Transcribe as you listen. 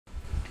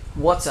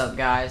What's up,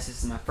 guys?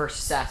 This is my first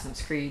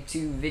Assassin's Creed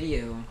 2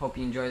 video. Hope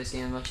you enjoy this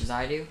game as much as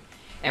I do.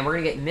 And we're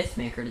going to get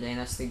Mythmaker today, and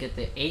that's to get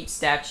the 8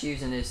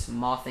 statues in this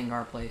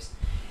Mothingar place.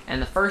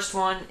 And the first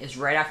one is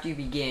right after you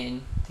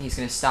begin. He's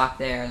going to stop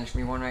there, and there's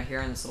going to be one right here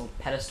on this little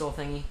pedestal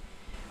thingy.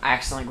 I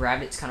accidentally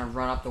grabbed it. It's kind of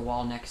run up the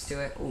wall next to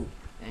it. Ooh,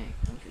 dang,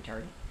 that was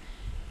retarded.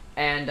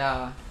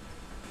 And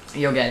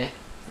you'll get it.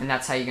 And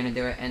that's how you're going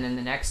to do it. And then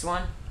the next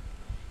one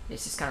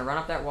is just kind of run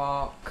up that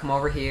wall, come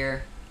over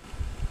here,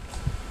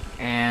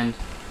 and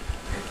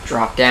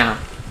drop down,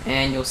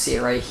 and you'll see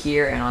it right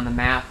here, and on the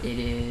map it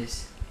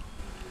is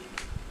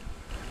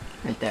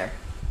right there,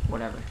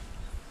 whatever.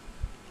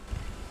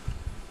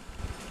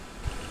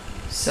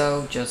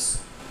 So just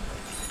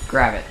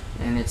grab it,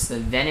 and it's the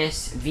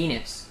Venus,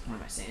 what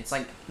am I saying? It's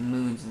like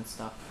moons and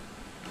stuff.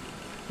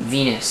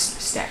 Venus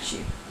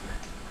statue.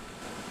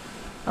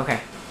 Okay,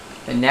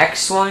 the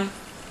next one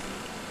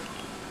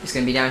is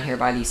going to be down here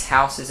by these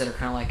houses that are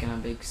kind of like in a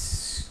big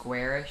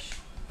squarish.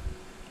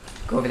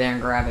 Go over there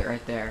and grab it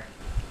right there.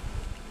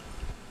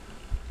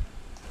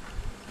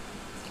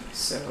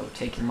 So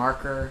take your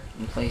marker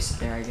and place it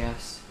there, I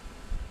guess.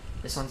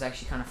 This one's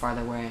actually kind of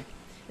farther away.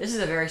 This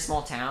is a very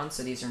small town,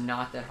 so these are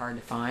not that hard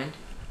to find.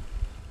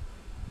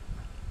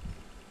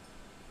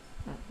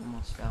 Oh,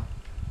 almost fell.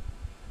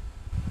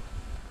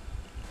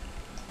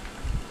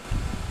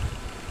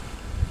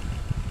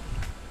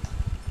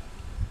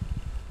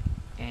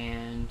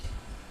 And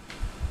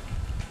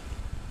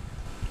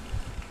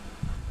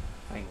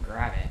if I can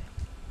grab it.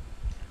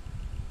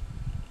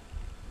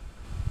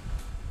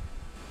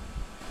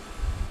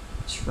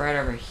 It's right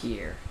over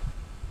here.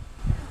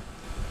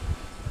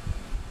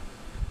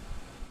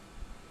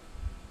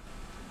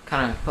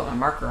 Kind of put my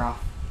marker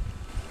off.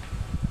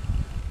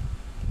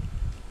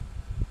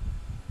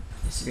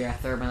 This would be our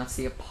third one. That's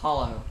the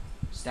Apollo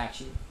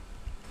statue.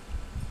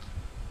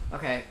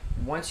 Okay,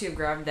 once you've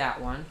grabbed that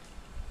one,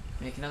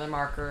 make another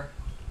marker.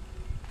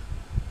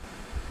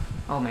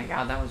 Oh my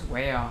god, that was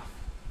way off.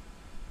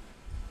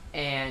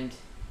 And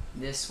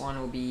this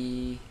one will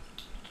be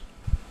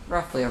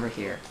roughly over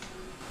here.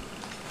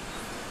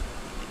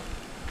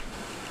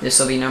 This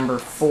will be number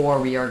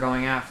 4 we are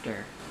going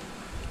after.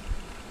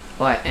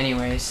 But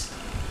anyways.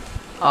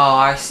 Oh,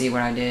 I see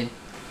what I did.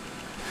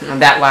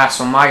 That last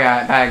one, my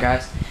god, bad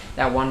guys.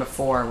 That one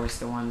before was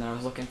the one that I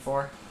was looking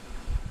for.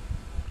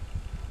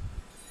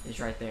 It's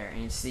right there.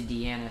 And it's the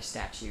Diana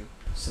statue.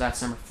 So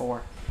that's number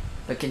 4.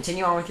 But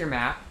continue on with your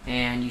map,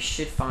 and you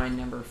should find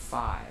number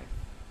 5.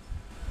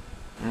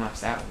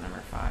 Unless that was number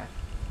 5.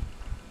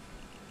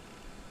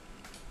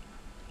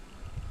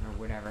 Or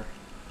whatever.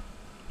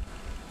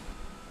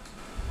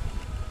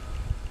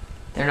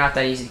 They're not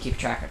that easy to keep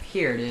track of.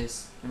 Here it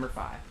is, number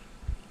 5.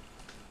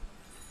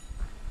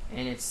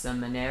 And it's the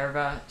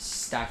Minerva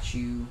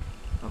statue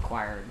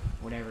acquired,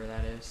 whatever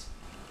that is.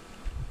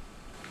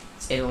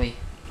 It's Italy.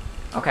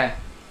 Okay,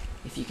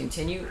 if you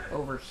continue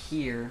over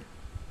here,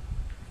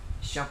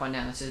 just jump on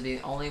down. This is the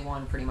only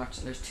one pretty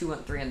much. There's 2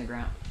 and 3 on the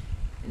ground.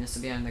 And this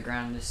will be on the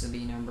ground, and this will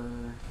be number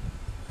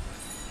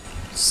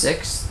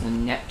 6, the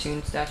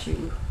Neptune statue.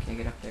 Ooh, can't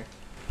get up there.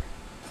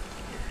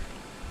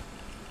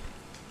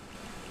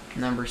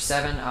 Number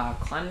 7,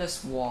 climb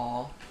this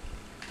wall,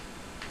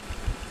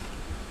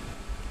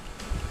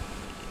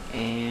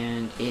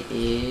 and it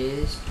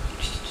is,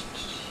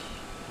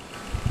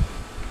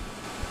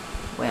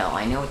 well,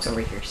 I know it's over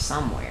here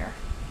somewhere.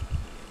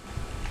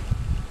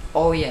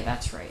 Oh yeah,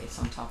 that's right, it's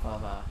on top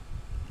of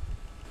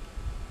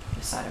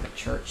the side of a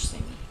church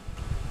thingy.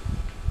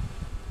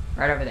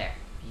 Right over there,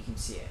 you can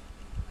see it.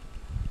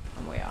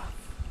 I'm way off.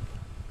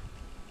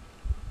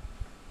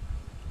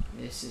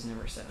 This is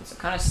number 7, so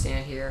kind of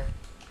stand here.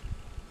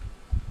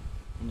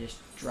 And just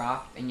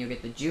drop, and you'll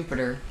get the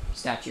Jupiter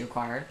statue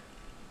acquired.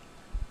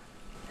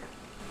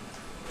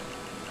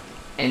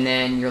 And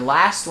then your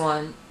last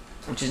one,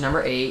 which is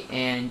number 8,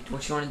 and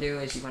what you want to do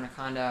is you want to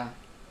kind of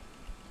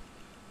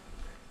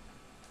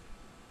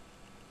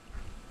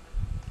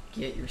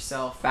get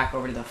yourself back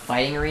over to the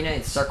fighting arena.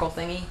 It's circle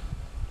thingy.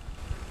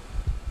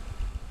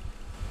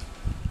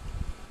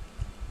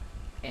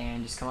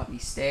 And just come up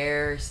these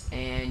stairs,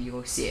 and you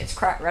will see it. It's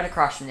right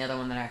across from the other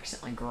one that I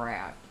accidentally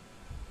grabbed.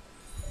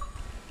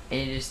 And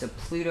it is the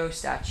Pluto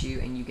statue,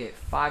 and you get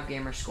 5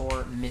 gamer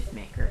score,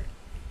 Mythmaker.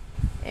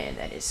 And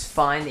that is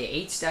find the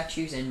 8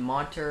 statues in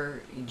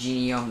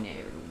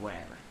Montergione, or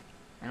whatever.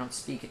 I don't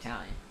speak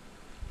Italian.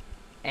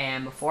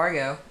 And before I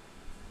go,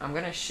 I'm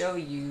going to show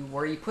you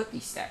where you put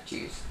these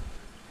statues.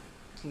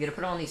 You're going to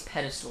put them on these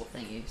pedestal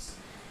thingies.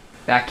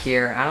 Back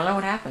here, I don't know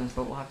what happens,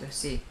 but we'll have to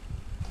see.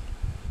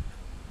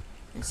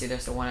 And see,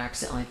 there's the one I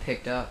accidentally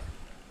picked up.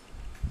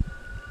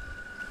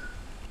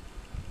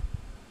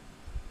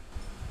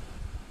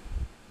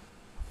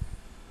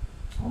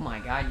 Oh my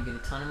god, you get a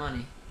ton of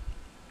money.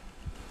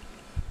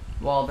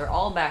 Well, they're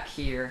all back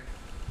here.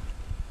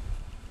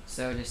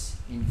 So just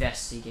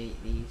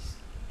investigate these.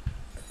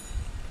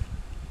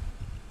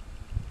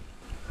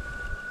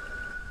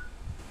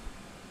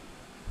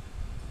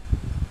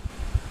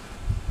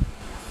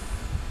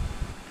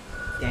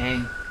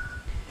 Dang.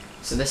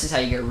 So this is how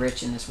you get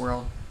rich in this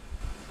world.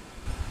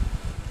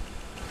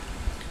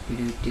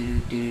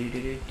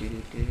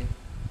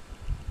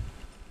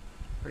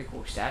 Pretty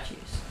cool statues.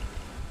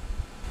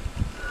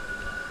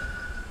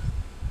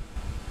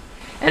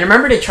 And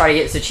remember to try to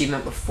get this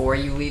achievement before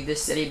you leave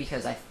this city,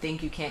 because I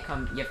think you can't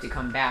come. You have to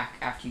come back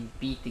after you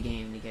beat the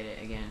game to get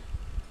it again.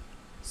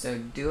 So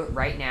do it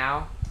right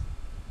now,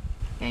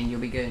 and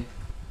you'll be good.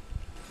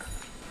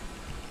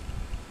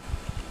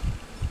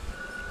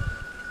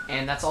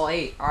 And that's all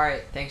 8.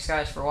 Alright, thanks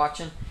guys for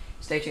watching.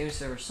 Stay tuned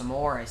for some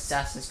more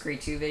Assassin's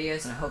Creed 2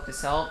 videos, and I hope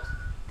this helped.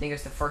 I think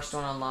it's the first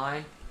one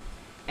online.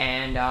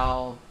 And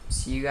I'll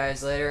see you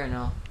guys later, and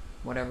I'll,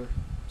 whatever,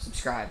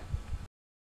 subscribe.